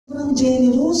ang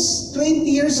generous. 20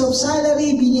 years of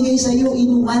salary binigay sa iyo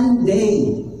in one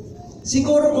day.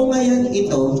 Siguro kung ngayon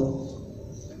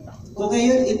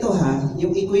ito ha,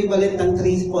 yung equivalent ng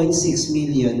 3.6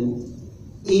 million,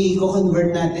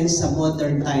 i-convert natin sa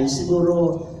modern times,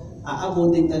 siguro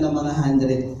aabutin ka ng mga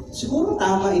 100. Siguro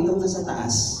tama itong nasa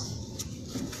taas.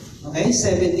 Okay?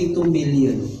 72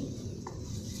 million.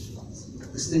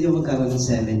 Gusto niyo magkaroon ng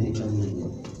 72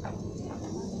 million?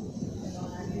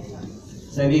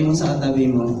 Sabi mo sa katabi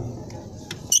mo,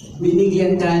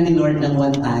 binigyan ka ni Lord ng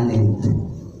 1 talent.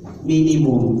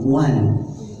 Minimum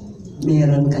 1.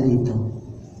 Meron ka nito.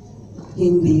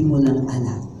 Hindi mo lang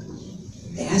alam.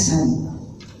 Asan?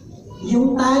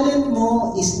 Yung talent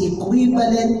mo is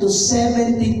equivalent to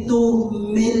 72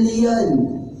 million.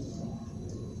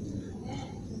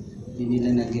 Hindi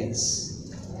nila na-gets.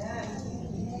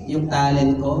 Yung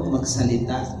talent ko,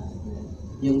 magsalita.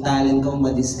 Yung talent ko,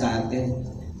 madiskarte.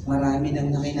 Marami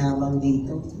nang nakinabang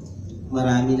dito.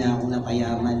 Marami na akong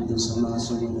napayaman doon sa mga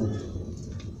sumunod.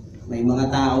 May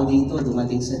mga tao dito,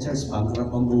 dumating sa church,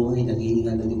 pangkarap ang buhay,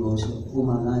 naghihingan ng negosyo,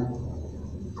 umangat.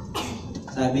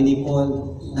 Sabi ni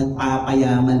Paul,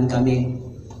 nagpapayaman kami.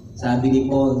 Sabi ni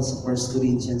Paul sa 1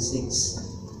 Corinthians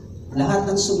 6, lahat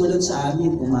ng sumunod sa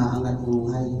amin, umaangat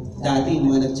buhay. Dati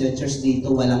yung mga nag-church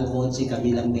dito, walang kotse,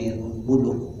 kami lang meron,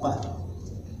 bulok pa.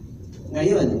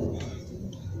 Ngayon,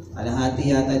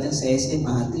 kalahati yata dyan sa SM,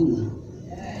 atin.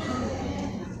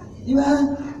 Di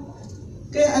ba?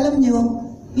 Kaya alam nyo,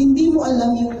 hindi mo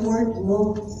alam yung worth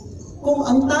mo. Kung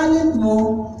ang talent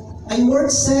mo ay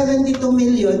worth 72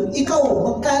 million, ikaw,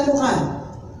 magkano ka?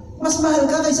 Mas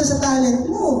mahal ka kaysa sa talent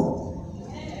mo.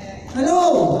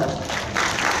 Hello?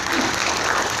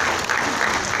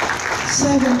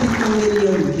 72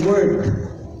 million worth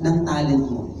ng talent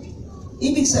mo.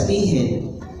 Ibig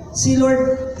sabihin, si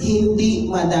Lord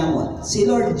hindi madamot. Si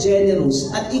Lord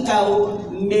generous. At ikaw,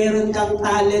 meron kang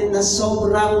talent na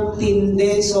sobrang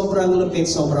tindi, sobrang lupit,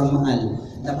 sobrang mahal.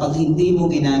 Na pag hindi mo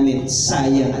ginamit,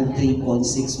 sayang ang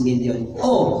 3.6 million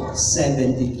o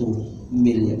 72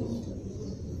 million.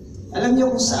 Alam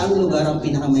niyo kung saang lugar ang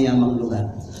pinakamayamang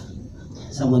lugar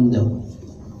sa mundo?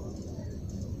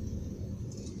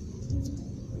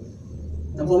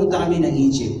 Napumunta kami ng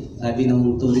Egypt. Sabi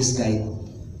ng tourist guide,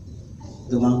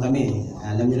 dumang kami.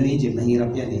 Alam niyo ng Egypt,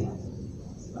 mahirap yan eh.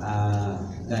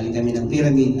 Galing kami ng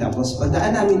pyramid, tapos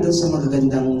pagdaan namin doon sa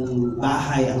magagandang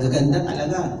bahay, ang gaganda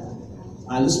talaga.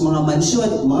 Halos mga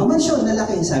mansyon na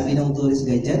laki. Sabi ng tourist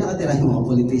guide, dyan nakatira yung mga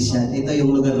politician. Ito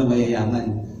yung lugar na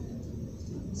mayayaman.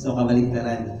 So,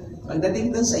 kabaligtaran.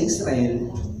 Pagdating doon sa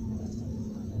Israel,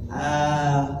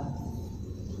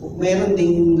 meron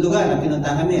ding lugar na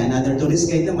pinunta kami. Another tourist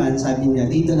guide naman, sabi niya,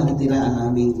 dito nakatira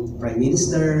ang aming prime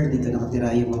minister, dito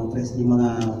nakatira yung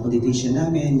mga politician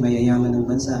namin, mayayaman ng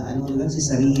bansa. Anong lugar? Si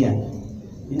Saria.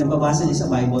 Yung nababasa niya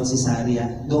sa Bible, si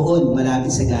Saria. Doon,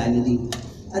 malapit sa Galilee.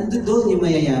 Ando doon yung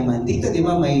mayayaman. Dito, di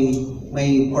ba, may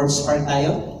Forbes Park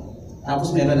tayo?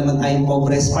 Tapos meron naman tayong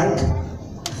Pobres Park.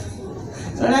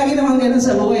 So, lagi naman ganun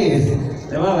sa buhay eh.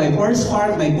 Di ba, may Forbes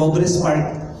Park, may Pobres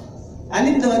Park.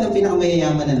 Alin doon ang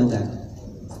pinakamayayaman na lugar?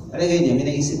 Palagay niyo, may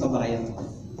naisip pa ba kayo?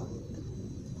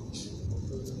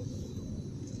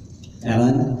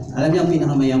 Meron? Alam niyo ang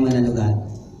pinakamayaman na lugar?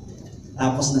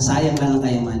 Tapos nasayang lang ang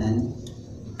kayamanan?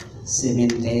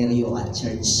 Sementeryo at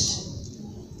church.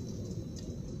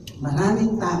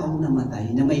 Maraming taong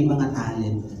namatay na may mga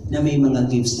talent, na may mga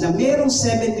gifts, na merong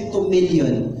 72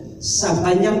 million sa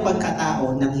kanyang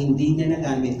pagkatao nang hindi niya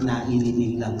nagamit na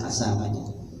ilinig lang kasama niya.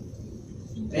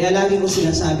 Kaya lagi ko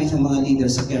sinasabi sa mga leader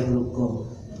sa care group ko,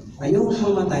 ayoko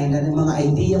mamatay na ng mga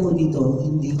idea ko dito,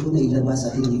 hindi ko na ilabas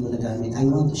at hindi ko nagamit. I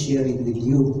want to share it with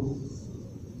you.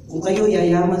 Kung kayo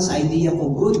yayaman sa idea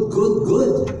ko, good.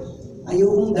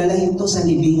 Ayokong dalahin to sa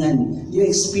libingan. Yung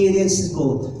experience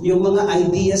ko, yung mga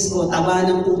ideas ko, taba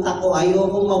ng utak ko,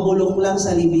 ayokong mabulong lang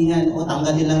sa libingan o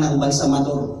tanggalin lang ng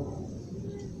balsamador.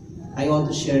 I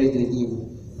want to share it with you.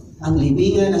 Ang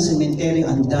libingan ng sementeryo,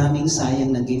 ang daming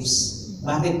sayang na gifts.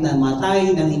 Bakit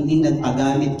namatay nang hindi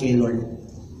nagpagamit kay Lord?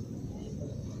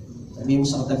 Sabi mo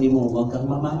sa katabi mo, huwag kang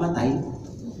mamamatay.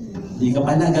 Hindi ka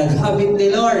pa nagagamit ni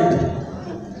Lord.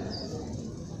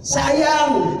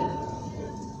 Sayang!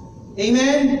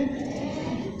 Amen?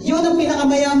 Yun ang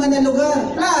pinakamayaman na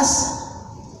lugar. Plus,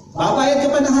 babayad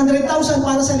ka pa ng 100,000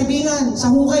 para sa libingan. Sa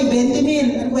hukay, 20 mil.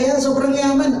 Ano ba yan? Sobrang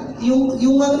yaman. Yung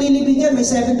mga nilibingan, may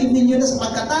 70 million na sa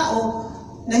pagkatao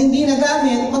na hindi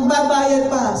nagamit, magbabayad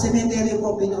pa. Sementeryo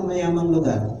po pinakamayamang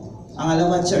lugar. Ang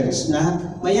alawa church na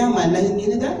mayaman na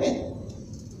hindi nagamit.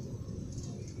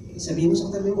 Sabihin mo sa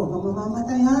katabi mo,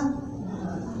 mamamatay ha?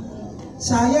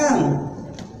 Sayang.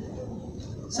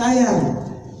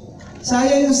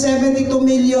 Sayang yung 72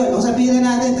 million. O sabihin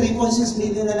na natin, 3.6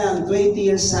 million na lang. 20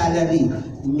 years salary.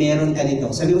 Meron ka nito.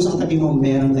 Sabi mo sa katabi mo,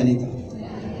 meron ka nito.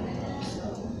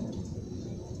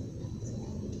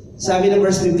 Sabi ng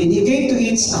verse 15, He gave to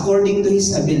each according to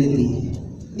his ability.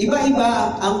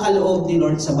 Iba-iba ang kaloob ni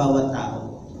Lord sa bawat tao.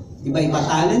 Iba-iba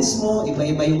talents mo,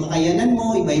 iba-iba yung kakayanan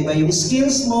mo, iba-iba yung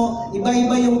skills mo,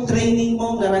 iba-iba yung training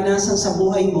mo, naranasan sa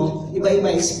buhay mo,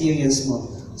 iba-iba experience mo.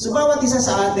 So bawat isa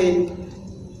sa atin,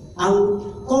 ang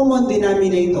common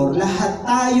denominator, lahat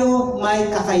tayo may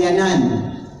kakayanan.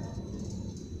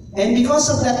 And because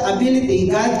of that ability,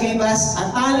 God gave us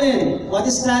a talent. What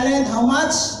is talent? How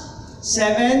much?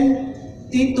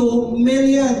 72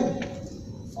 million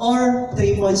or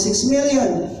 3.6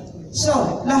 million.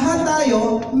 So, lahat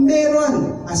tayo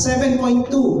meron a 7.2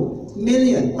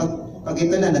 million. Pag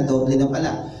ito na, nadoble na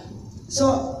pala.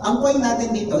 So, ang point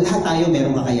natin dito, lahat tayo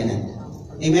merong kakayanan.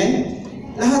 Amen?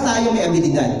 Lahat tayo may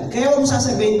abilidad. Kaya huwag mo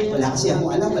sasabihin, wala kasi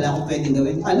akong alam, wala akong pwedeng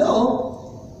gawin. Hello?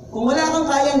 Kung wala kang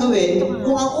kayang gawin,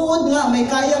 kung ang uod nga may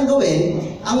kayang gawin,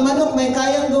 ang manok may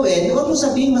kayang gawin, huwag mo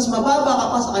sabihin, mas mababa ka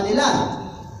pa sa kanila.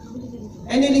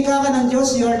 And nilikha ka ng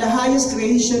Diyos, you are the highest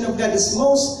creation of God, is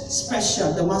most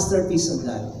special, the masterpiece of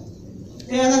God.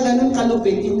 Kaya nga ganun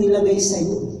kalupit yung nilagay sa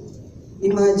iyo.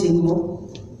 Imagine mo,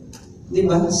 di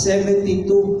ba? 72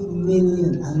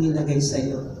 million ang nilagay sa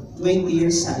iyo. 20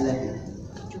 years salary.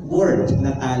 Word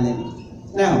na talent.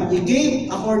 Now, He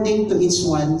gave according to each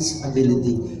one's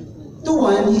ability. To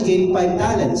one, He gave 5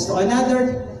 talents. To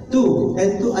another, 2.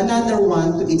 And to another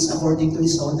one, to each according to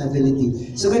his own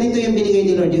ability. So ganito yung binigay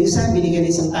ni Lord. Yung isa, binigay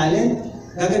ng isang talent.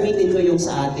 Gagamitin ko yung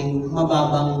sa ating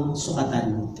mababang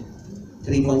sukatan.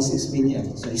 3.6 million.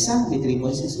 So isa, may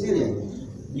 3.6 million.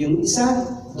 Yung isa,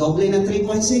 doble ng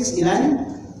 3.6.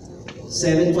 Ilan?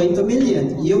 7.2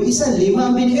 million. Yung isa, 5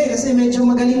 ang binigay kasi medyo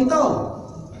magaling to.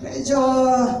 Medyo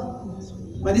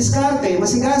madiskarte,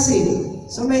 masigasig.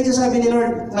 So medyo sabi ni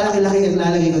Lord, malaki-laki ang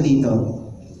lalagay ko dito.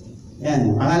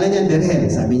 Yan, pangalan niyan, Berhel.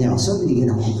 Sabi niya, so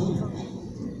binigyan ako ito.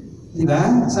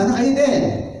 Diba? Sana kayo din.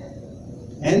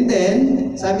 And then,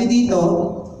 sabi dito,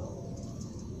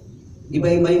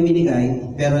 iba-iba yung binigay,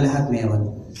 pero lahat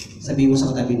meron. Sabi mo sa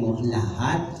katabi mo,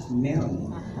 lahat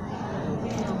meron.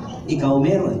 Ikaw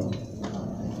meron.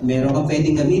 Meron kang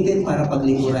pwedeng gamitin para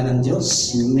paglingkuran ng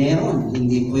Diyos. Meron.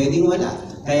 Hindi pwedeng wala.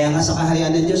 Kaya nga sa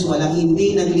kaharian ng Diyos, walang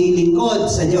hindi naglilingkod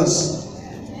sa Diyos.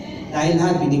 Dahil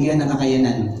lahat binigyan ng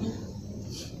kakayanan.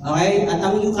 Okay? At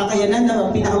ang yung kakayanan na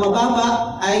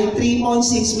pinakamababa ay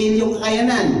 3.6 million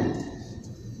kakayanan.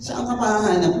 Saan ka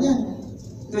pahahanap niyan?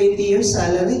 20 years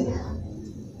salary.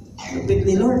 Lupit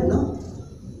ni Lord, no?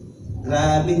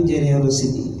 Grabing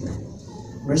generosity.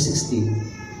 Verse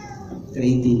 16 to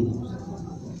 18.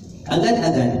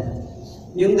 Agad-agad,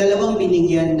 yung dalawang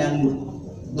binigyan ng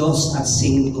 2 at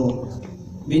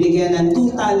 5, binigyan ng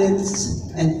 2 talents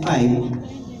and 5.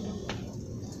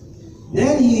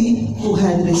 Then he who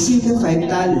had received the 5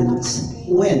 talents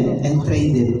went and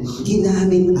traded.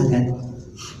 Ginamit agad.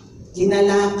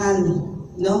 Kinalakal.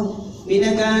 No?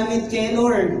 Pinagamit kay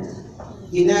Lord.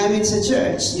 Ginamit sa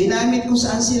church. Ginamit kung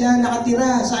saan sila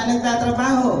nakatira, saan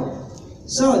nagtatrabaho.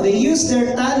 So, they used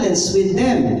their talents with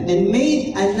them and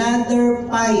made another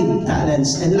 5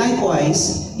 talents. And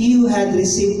likewise, he who had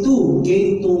received 2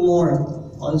 gave 2 more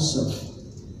also.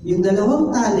 Yung 2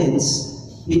 talents,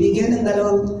 binigyan ng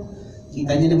 2.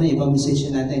 Kita niyo naman ibang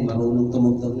musician natin, marunong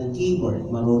tumugtog ng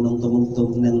keyboard, marunong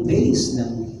tumugtog ng bass,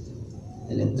 ng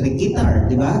electric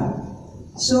guitar, di ba?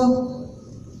 So,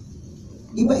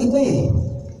 iba-iba eh.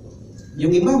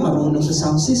 Yung iba marunong sa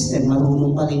sound system,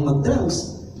 marunong pa rin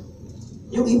mag-drums.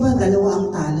 Yung iba, 2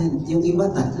 ang talent. Yung iba,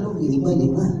 3. Yung iba,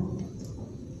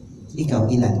 5. Ikaw,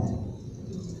 ilan?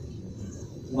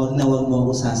 Huwag mo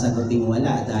akong sasagutin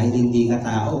wala dahil hindi ka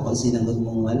tao. Pag sinagot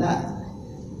mong wala,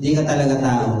 hindi ka talaga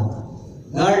tao.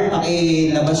 Guard,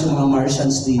 pakilabas yung mga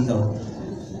Martians dito.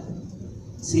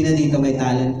 Sino dito may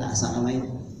talent? Taas ang kamay.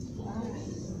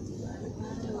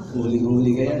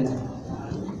 Huli-huli kayo.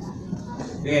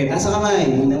 Okay, taas ang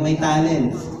kamay. Yung may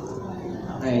talent.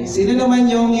 Okay, sino naman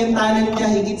yung talent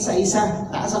niya higit sa isa?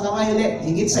 Taas ang kamay ulit.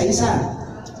 Higit sa isa.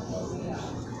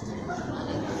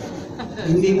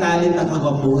 Hindi talent ang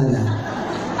kagwapuhan na.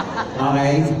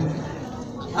 Okay?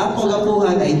 Ang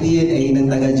kagwapuhan ay DNA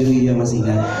ng taga JOHIA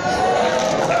MASINAG.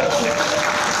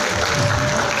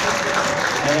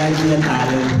 Hindi yan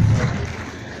talent.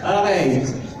 Okay.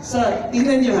 So,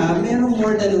 tingnan nyo ha, merong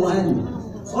more than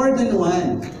 1. More than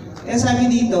 1. Kaya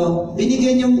sabi dito,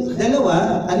 binigyan yung 2,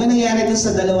 ano nangyari doon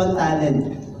sa 2 talent?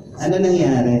 Ano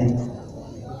nangyari?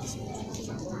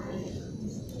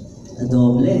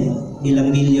 Doble. Ilang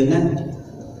milyon na.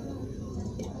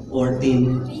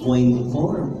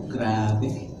 14.4.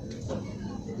 Grabe.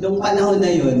 Nung panahon na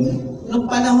yun,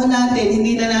 nung panahon natin,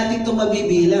 hindi na natin ito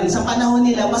mabibilang. Sa panahon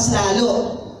nila, mas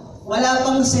lalo. Wala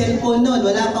pang cellphone nun,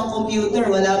 wala pang computer,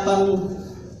 wala pang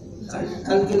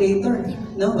calculator.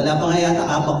 No? Wala pang yata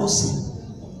abacus.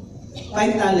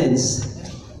 5 talents.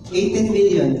 18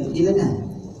 million. Ilan na?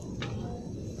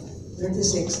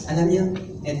 36. Alam niyo,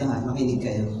 eto ha, makinig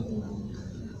kayo.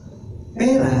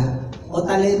 Pera o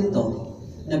talento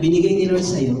na binigay ni Lord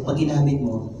sa'yo, pag ginamit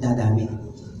mo, dadami.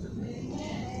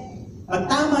 Pag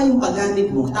tama yung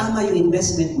paggamit mo, tama yung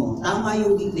investment mo, tama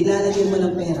yung nilalagyan mo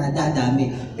ng pera,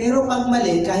 dadami. Pero pag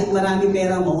mali, kahit marami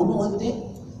pera mo, umuunti.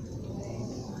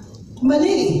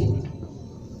 Mali.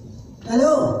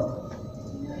 Hello?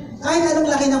 Kahit anong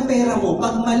laki ng pera mo,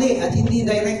 pag mali at hindi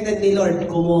directed ni Lord,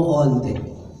 kumukonti.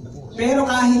 Pero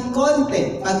kahit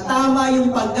konti, pag tama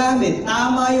yung paggamit,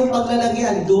 tama yung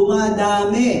paglalagyan,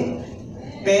 dumadami.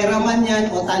 Pera man yan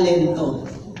o talento.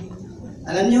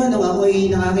 Alam niyo, nung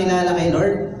ako'y nakakilala kay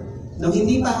Lord, nung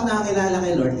hindi pa ako nakakilala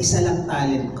kay Lord, isa lang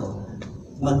talent ko.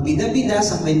 Magbida-bida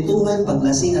sa kwentuhan,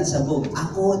 paglasing at sabog.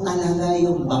 Ako talaga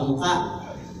yung bangka.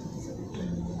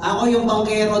 Ako yung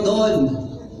bangkero doon.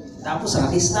 Tapos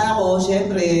rakista ako,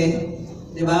 syempre,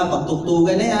 di ba,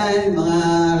 pagtugtugan na yan, mga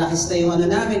rakista yung ano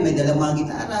namin, may dalang mga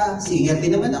gitara, singer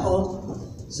din naman ako.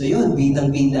 So yun,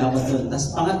 bidang-bida ako doon. Tapos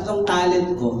pangatlong talent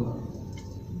ko,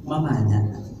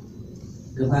 mamana.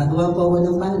 Gumagawa po ako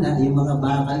ng pana, yung mga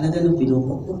bakal na gano'n,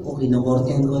 pinupukpuk ko,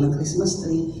 kinukortehan ko ng Christmas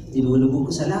tree, tinulubog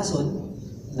ko sa lason,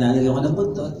 nalagyan ko ng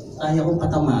buntot, kaya kong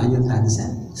patamaan yung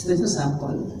tansan. Gusto nyo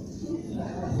sample?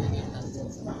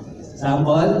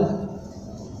 Sample?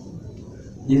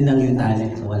 Yun lang yung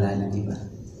talent ko, wala nang iba.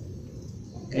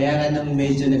 Kaya nga nang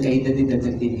medyo nagkaedad-edad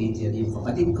ng teenager, yung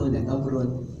kapatid ko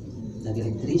nag-abroad,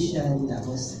 nag-electrician,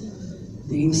 tapos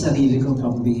tingin sarili ko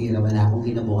pambihira, wala akong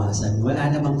kinabukasan.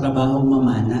 Wala namang trabahong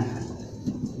mamana.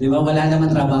 Di ba? Wala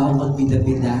namang trabahong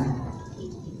magbida-bida.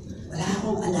 Wala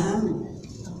akong alam.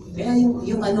 Kaya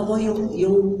yung ano ko,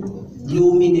 yung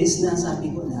gloominess na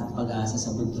sabi ko na pag-asa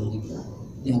sa mundo dito.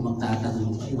 Hindi ako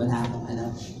magtatanong ko, wala akong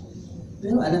alam.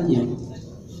 Pero alam niyo,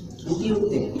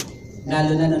 unti-unti,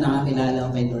 lalo na nung nakakilala ko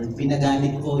kay Lord,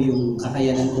 pinagamit ko yung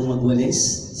kakayanan kong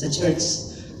magwalis sa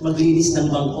church, maglinis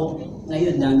ng bangko.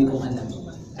 Ngayon, dami kong alam.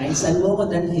 Kahit saan mo ko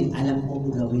dalhin, alam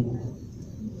kong gawin.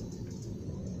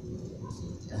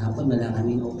 Kahapon, wala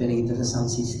kaming operator sa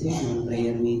sound system, yung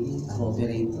prayer meeting, ako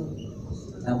operator.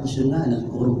 Tapos yun nga,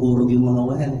 nagkurog-kurog yung mga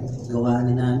wire. Gawa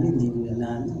na namin, hindi na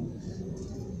namin.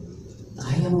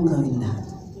 Kaya mong gawin na.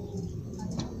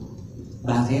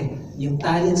 Bakit? Yung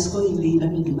talents ko, hindi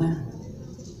lang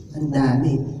 5. Ang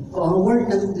dami. Kung ang worth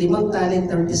ng 5 talent,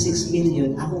 36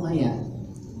 million, ako kaya.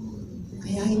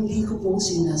 Kaya hindi ko pong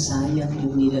sinasayang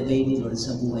yung nilagay ni Lord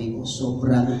sa buhay ko.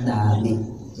 Sobrang dami.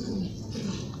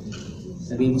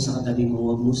 Sabihin mo sa katabi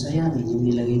mo, huwag mo sayangin yung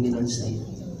nilagay ni Lord sa iyo.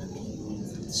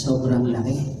 Sobrang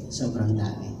laki, sobrang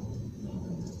dami.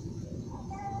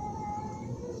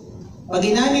 Pag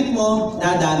ginamit mo,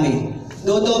 dadami.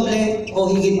 Dodoble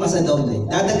o higit pa sa doble.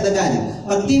 Dadagdagan.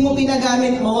 Pag di mo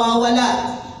pinagamit,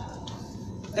 mawawala.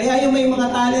 Kaya yung may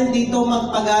mga talent dito,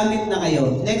 magpagamit na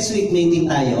kayo. Next week, meeting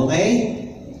tayo, okay?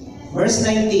 Verse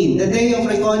 19, the day of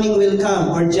reckoning will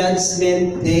come, or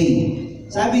judgment day.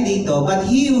 Sabi dito, but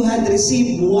he who had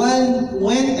received one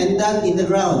went and dug in the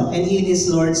ground and hid his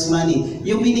Lord's money.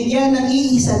 Yung binigyan ng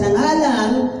iisa na nga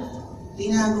lang,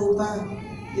 tinago pa.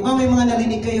 Di ba may mga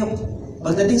narinig kayo?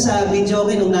 Pagdating sa video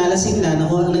okay, nung nalasing na,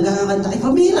 nagkakakanta,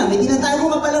 pamira, may tinatago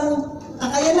ka palang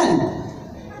kakayanan.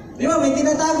 Di ba, may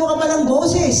tinatago ka palang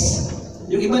boses.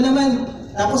 Yung iba naman,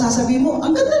 tapos sasabihin mo,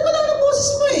 ang ganda pala ng boses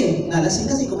mo eh. Nalasing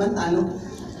kasi, kumanta, no?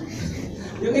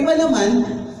 Yung iba naman,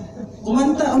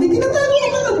 kumanta, may tinatago ka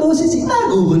palang boses,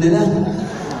 itago mo na lang.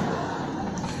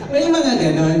 May mga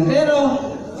ganon. Pero,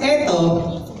 eto,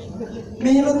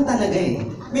 meron talaga eh.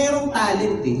 Merong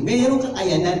talent eh. Merong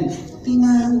kakayanan.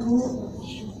 Tinago.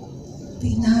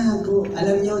 Tinago.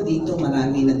 Alam nyo, dito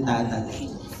marami nagtatag.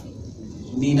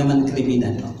 Hindi naman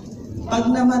kriminal. Pag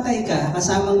namatay ka,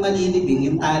 kasamang malilibing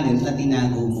yung talent na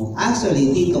tinago mo.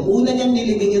 Actually, dito, una niyang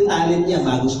nilibing yung talent niya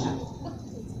bago siya.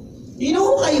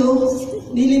 Inuho kayo,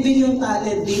 nilibing yung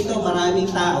talent. Dito, maraming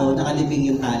tao nakalibing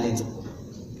yung talent.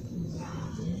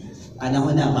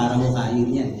 Panahon na, para hukayin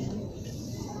yan.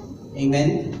 Amen?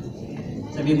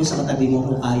 Sabi mo sa katabi mo,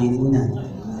 hukayin mo na.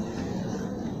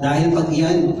 Dahil pag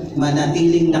yan,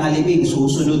 manatiling nakalibing,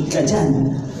 susunod ka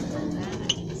dyan.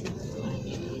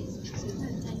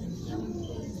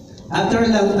 After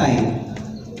a long time,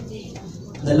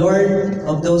 the Lord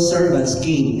of those servants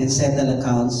came and settled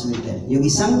accounts with them. Yung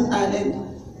isang talent,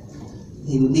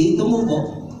 hindi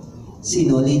tumubo,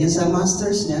 Sinuli niya sa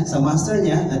master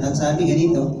niya, at ang sabi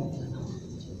ganito,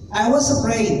 I was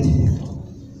afraid.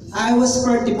 I was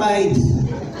fortified.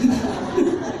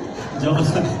 Joke.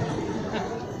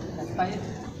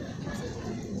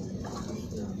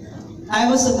 I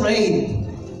was afraid.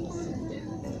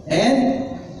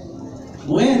 And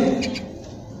went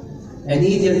and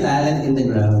hid your talent in the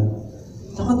ground.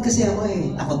 Takot kasi ako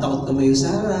eh. Takot tumayo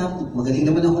sa harap. Magaling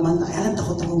naman ako kumanta. Kaya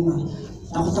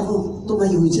takot ako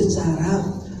tumayo dyan sa harap.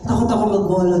 Takot ako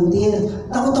mag-volunteer.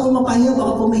 Takot ako mapahiya,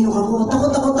 baka pumayok ako.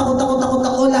 Takot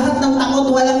ako. Lahat ng takot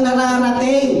walang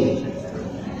nararating.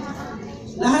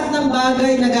 Lahat ng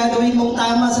bagay na gagawin mong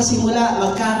tama sa simula,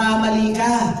 magkakamali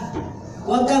ka.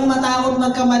 Huwag kang matakot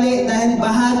magkamali dahil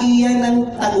bahagi yan ng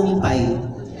tagumpay.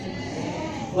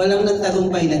 Walang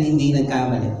nagtagumpay na hindi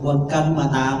nagkamali. Huwag kang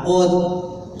matakot.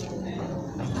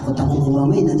 Takot ako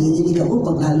kumamay, nanginginig ako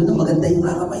pag lalo na maganda yung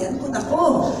kakamayan ko. Nako!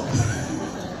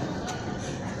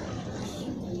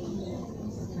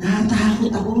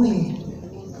 Natakot ako eh.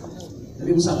 Sabi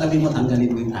mo sa tabi mo, tanggalin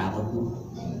mo yung takot mo.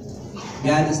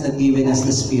 God has not given us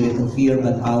the spirit of fear,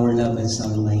 but power, love, and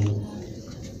sound mind.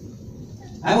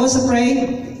 I was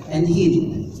afraid and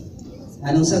hid.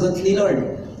 Anong sagot ni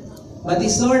Lord? But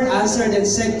his Lord answered and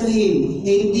said to him,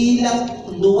 hindi lang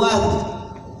duwag,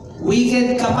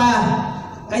 wicked ka pa.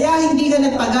 Kaya hindi ka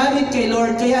nagpagamit kay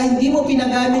Lord, kaya hindi mo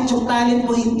pinagamit yung talent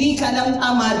mo, hindi ka lang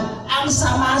tamad, ang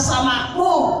sama-sama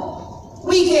mo.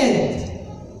 Wicked.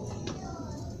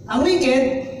 Ang wicked,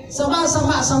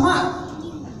 sama-sama.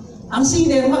 Ang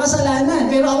sinner, makasalanan.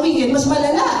 Pero ang wicked, mas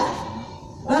malala.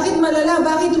 Bakit malala?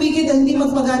 Bakit wicked ang hindi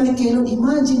magpagamit kay Lord?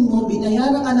 Imagine mo,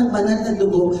 binayaran ka ng banal na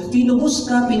dugo, pinubos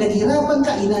ka, pinaghirapan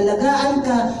ka, inalagaan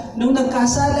ka, nung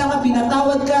nagkasala ka,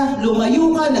 pinatawad ka,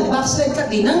 lumayo ka, nag-backslide ka,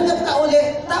 tinanggap ka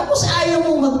ulit, tapos ayaw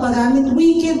mo magpagamit.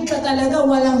 Wicked ka talaga,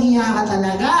 walang hiya ka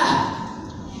talaga.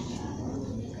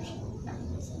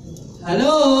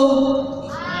 Hello?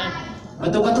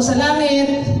 Bato-bato sa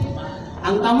langit.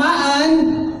 Ang tamaan,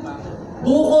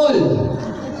 bukol.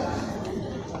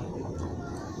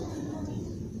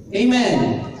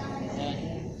 Amen.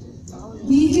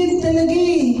 Wicked talaga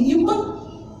eh. Yung bang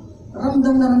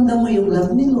ramdam na ramdam mo yung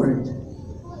love ni Lord.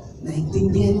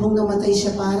 Naintindihan mong namatay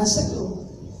siya para sa iyo.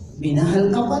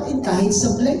 Minahal ka pa rin kahit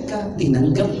sablay ka.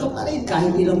 Tinanggap ka pa rin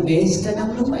kahit ilang beses ka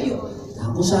nang lumayo.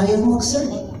 Tapos ayaw mo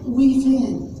mag-serve.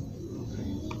 Wicked.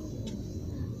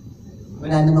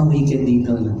 Wala namang wicked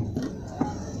dito, no?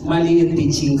 Mali yung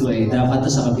teaching ko eh. Dapat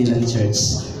to sa kabilang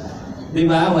church. Di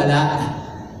ba? Wala.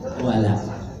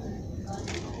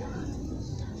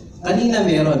 Kanina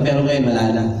meron, pero ngayon wala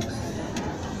na.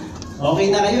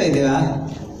 Okay na kayo eh, di ba?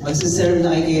 Magsiserve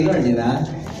na kay Lord, di ba?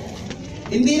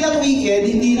 Hindi lang wicked,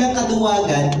 hindi lang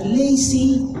kaduwagan,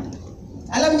 lazy.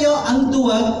 Alam nyo, ang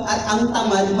duwag at ang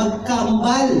tamad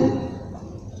magkambal.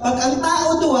 Pag ang tao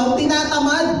duwag,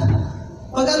 tinatamad.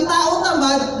 Pag ang tao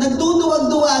tamad,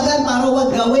 nagduduwag-duwagan para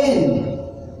wag gawin.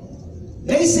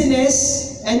 Laziness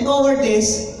and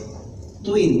cowardice,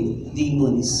 twin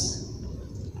demons.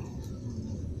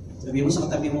 Sabi mo sa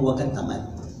katabi mo, huwag kang tamad.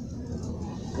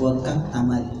 Huwag kang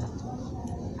tamad.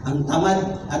 Ang tamad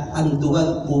at ang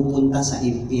duwag pupunta sa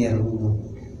impyerno.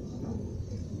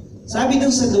 Sabi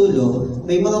dun sa dulo,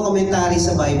 may mga komentary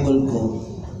sa Bible ko,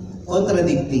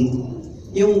 contradicting.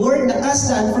 Yung word na cast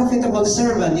the unprofitable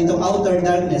servant into outer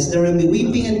darkness, there will be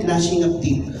weeping and gnashing of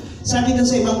teeth. Sabi dun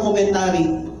sa ibang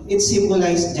komentary, it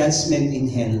symbolized judgment in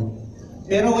hell.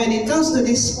 Pero when it comes to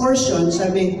this portion,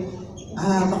 sabi,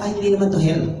 baka hindi naman to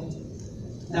hell.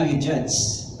 Now you judge.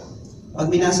 Pag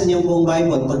binasa niyo yung buong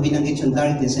Bible, pag binanggit yung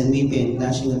darkness and weeping and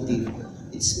gnashing of teeth,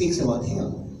 it speaks about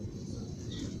hell.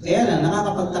 Kaya lang,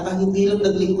 nakakapagtaka, hindi lang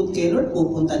naglingkod kay Lord,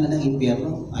 pupunta na ng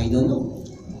impyerno. I don't know.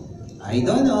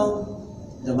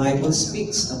 The Bible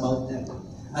speaks about that.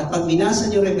 At pag binasa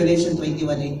niyo Revelation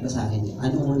 21:8, basahin niyo.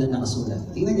 Ano muna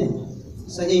nakasulat? Tingnan niyo.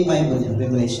 Saan niyo yung Bible niyo?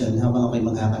 Revelation. Habang ako'y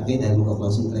magkakape dahil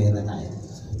mag-closing prayer na tayo.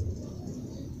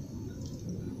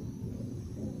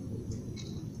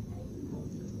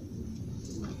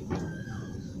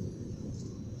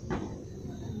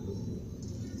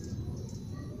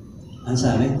 Ang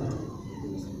sabi?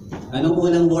 Anong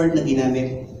unang word na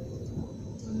ginamit?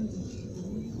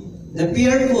 The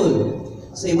fearful.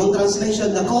 Sa ibang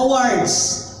translation, the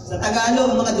cowards. Sa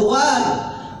Tagalog, mga duwag.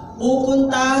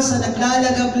 Pupunta sa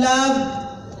naglalagablab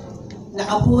na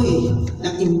apoy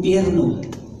ng impyerno.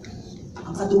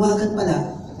 Ang kaduwagan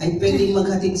pala ay pwedeng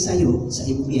maghatid sa iyo sa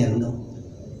impyerno.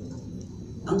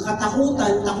 Ang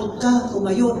katakutan, takot ka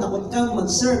tumayo, takot kang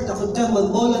mag-serve, takot kang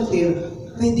mag-volunteer,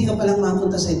 pwede ka palang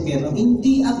mapunta sa impyerno.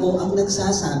 Hindi ako ang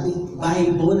nagsasabi.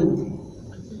 Bible.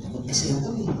 Takot kasi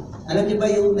ako eh. Alam niyo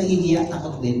ba yung nahihiya,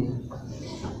 takot din?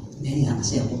 Kaya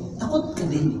kasi ako, takot ka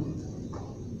din.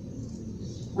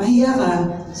 Mahiya ka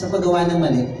sa paggawa ng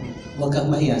mali, huwag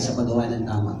kang mahiya sa paggawa ng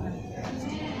tama.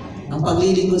 Ang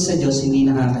paglilingkod sa Diyos, hindi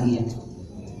nakakahiya.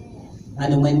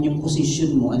 Ano man yung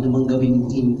posisyon mo, ano man gawin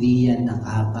mo, hindi yan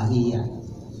nakakahiya.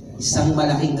 Isang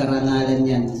malaking karangalan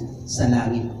yan sa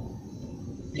langit.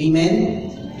 Amen?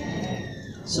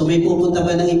 So may pupunta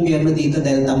ba ng impyerno dito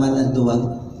dahil tamad at duwag?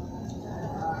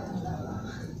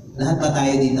 Lahat ba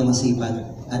tayo dito masipag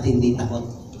at hindi takot?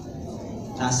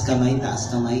 Taas kamay, taas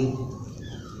kamay.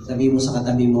 Sabi mo sa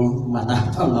katabi mo,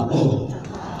 matapang ako.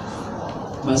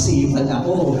 Masipag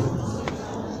ako.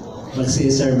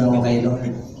 Magsiserve ako kay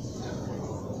Lord.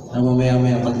 Ang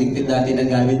mamaya-maya, pagligpit natin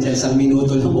ang gamit siya, 1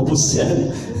 minuto lang upos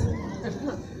yan.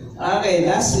 Okay,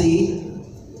 lastly,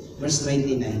 verse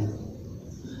 29.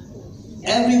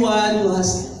 Everyone who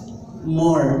has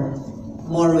more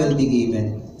will be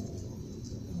given.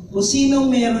 Kung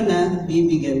sinong meron na,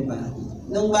 bibigyan pa.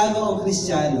 Nung bago akong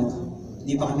Kristiyano,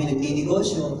 di pa kami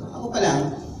nagninegosyo, ako pa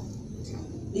lang,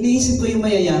 iniisip ko yung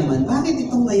mayayaman. Bakit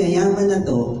itong mayayaman na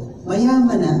to,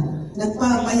 mayaman na,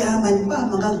 nagpapayaman pa,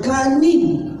 mga ganin?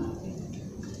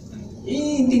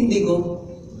 Iintindi ko.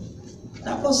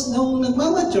 Tapos, nung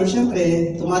nagmamature,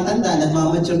 syempre, tumatanda,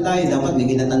 nagmamature tayo, dapat may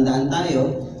ginatandaan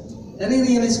tayo.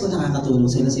 Nare-realize ko nakakatulong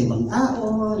sila sa ibang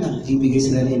tao, nagbibigay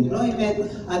sila ng employment.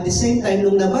 At the same time,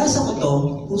 nung nabasa ko to,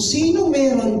 kung sino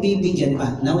meron bibigyan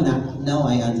pa. Now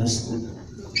I understood.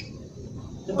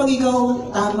 Kapag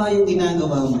ikaw tama yung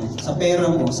ginagawa mo, sa pera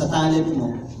mo, sa talent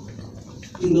mo,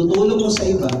 tinutulong mo sa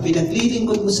iba,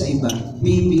 pinaglilingkod mo sa iba,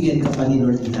 bibigyan ka pa ni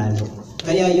Lord lalo.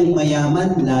 Kaya yung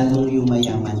mayaman, lalong yung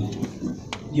mayaman.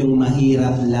 Yung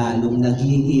mahirap, lalong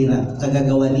naghihirap.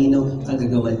 Kagagawa nino,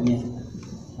 kagagawa niya.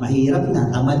 Mahirap na,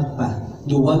 tamad pa,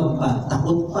 duwag pa,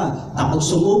 takot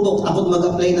sumubok, takot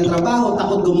mag-apply ng trabaho,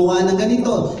 takot gumawa ng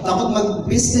ganito, takot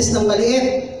mag-business ng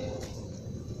maliit.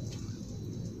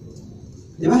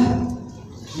 Di ba?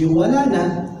 Yung wala na,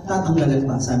 tatanggalan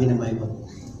pa, sabi ng Bible.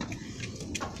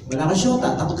 Wala ka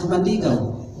syota, takot ka mandigaw.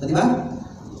 Di ba?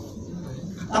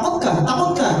 Takot ka.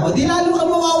 O di lalo ka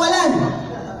mawawalan.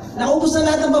 Naubos na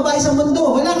lahat ng babae sa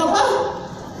mundo, wala ka pa.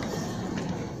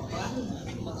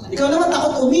 Ikaw naman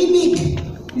takot umibig.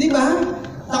 Di ba?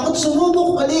 Takot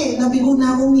sumubok pali. Nabigo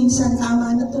na ako minsan,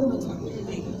 tama na to.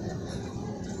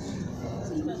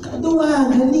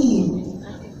 Kaduwagan eh.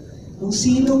 Kung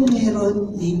sinong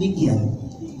meron, bibigyan.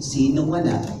 Kung sinong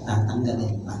wala,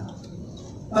 tatanggalin pa.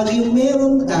 Pag yung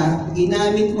meron ka,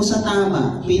 ginamit mo sa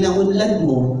tama, pinaunlad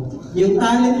mo, yung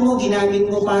talent mo, ginamit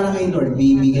mo para kay Lord,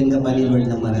 bibigyan ka pa ni Lord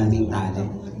ng maraming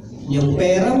talent. Yung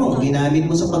pera mo, ginamit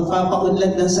mo sa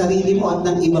pagpapaunlad ng sarili mo at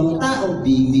ng ibang tao,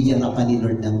 bibigyan ka pa ni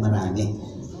Lord ng marami.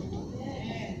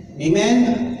 Amen?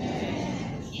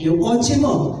 Yung kotse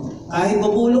mo, kahit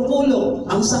mapulok-pulok,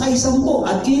 ang sakay 10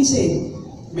 at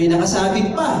 15, may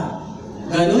nakasabit pa.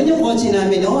 Ganon yung kotse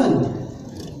namin noon.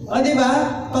 O diba?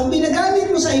 Pag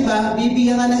pinagamit mo sa iba,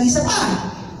 bibigyan ka ng isa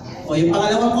pa. O yung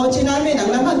pangalawang kotse namin,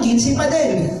 ang laman, 15 pa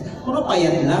din. Mga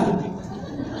payat lang.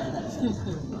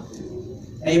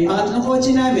 Ay, yung pangatlong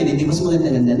kotse namin, hindi mas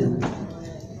maganda-ganda lang.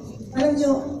 Alam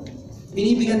nyo,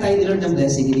 binibigyan tayo ni Lord ng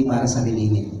blessing, hindi para sa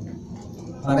sarili.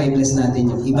 Para i-bless natin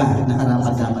yung iba na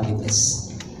karapat dapat i-bless.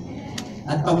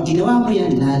 At pag ginawa mo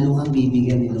yan, lalo kang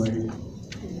bibigyan ni Lord.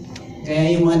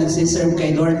 Kaya yung mga nagsiserve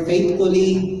kay Lord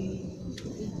faithfully,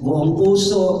 buong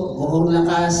puso, buong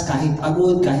lakas, kahit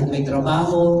pagod, kahit may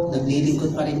trabaho,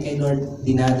 naglilingkod pa rin kay Lord,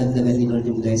 dinadagdagan ni Lord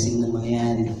yung blessing ng mga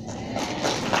yan.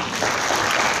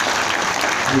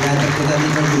 Dinadagdagan ni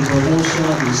Lord yung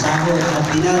promotion, yung sahod, at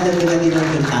dinadagdagan ni Lord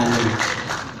yung talent.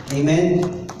 Amen?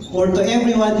 For to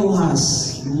everyone who has,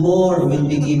 more will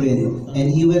be given,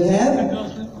 and he will have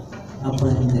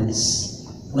abundance.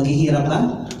 Maghihirap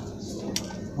ba?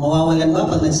 Mawawalan ba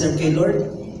pag nag-serve kay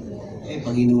Lord?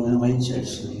 Pag inuwa na kayo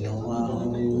church,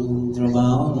 yung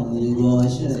trabaho, yung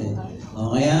negosyo eh.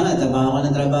 O kaya nga, trabaho ka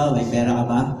ng trabaho, may pera ka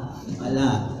ba?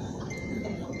 Wala.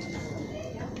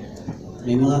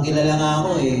 May mga kilala nga ako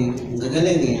eh,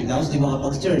 gagaling eh. Tapos di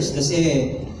makapag-church kasi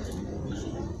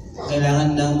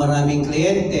kailangan ng maraming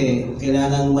kliyente,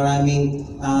 kailangan maraming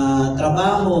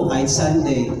trabaho kahit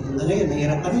Sunday. Hanggang ngayon,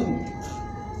 mahirap pa rin.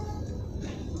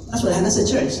 Tapos wala na sa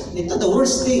church. Ito the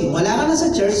worst thing. Wala ka na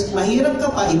sa church, mahirap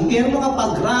ka pa, impyerno ka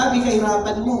pa, grabe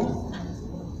kahirapan mo.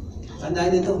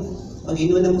 Tandaan nito. Pag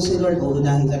inuna mo si Lord,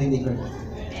 uunahin ka rin ni Lord.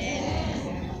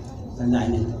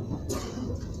 Tandaan nito.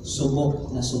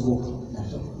 Subok na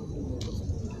to.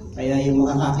 Kaya yung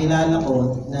mga kakilala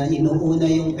ko na inuuna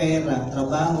yung pera,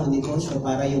 trabaho, negosyo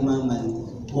para yumaman,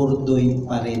 purdoy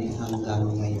pa rin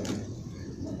hanggang ngayon.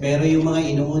 Pero yung mga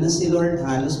inuuna si Lord,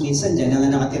 halos minsan dyan na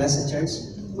nga nakatira sa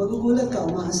church, Magugulat ka,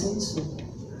 umaasenso.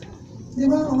 Di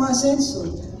ba? Umaasenso.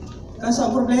 Kaso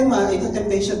ang problema, ito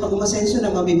temptation, pag umasenso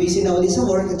na, mabibisi na ulit sa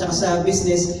work at saka sa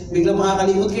business, biglang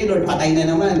makakalimot kay Lord, patay na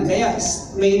naman. Kaya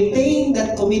maintain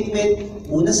that commitment.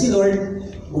 Una si Lord,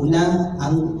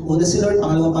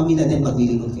 pangalawang pamilya din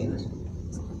paglilingkod kay Lord.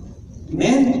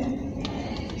 Amen?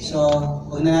 So,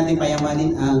 huwag na natin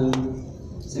payamanin ang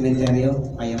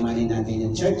sementeryo, payamanin natin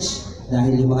yung church.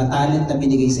 Dahil yung mga talent na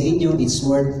binigay sa inyo, it's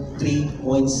worth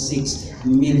 3.6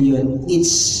 million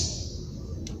each.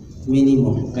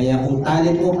 Minimum. Kaya kung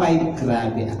talent mo 5,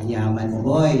 grabe, ang yaman mo,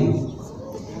 boy.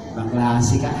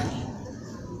 Pangklase ka.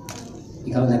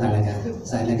 Ikaw na talaga.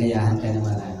 Sana gayahan ka na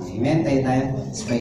marami. Amen? Tayo.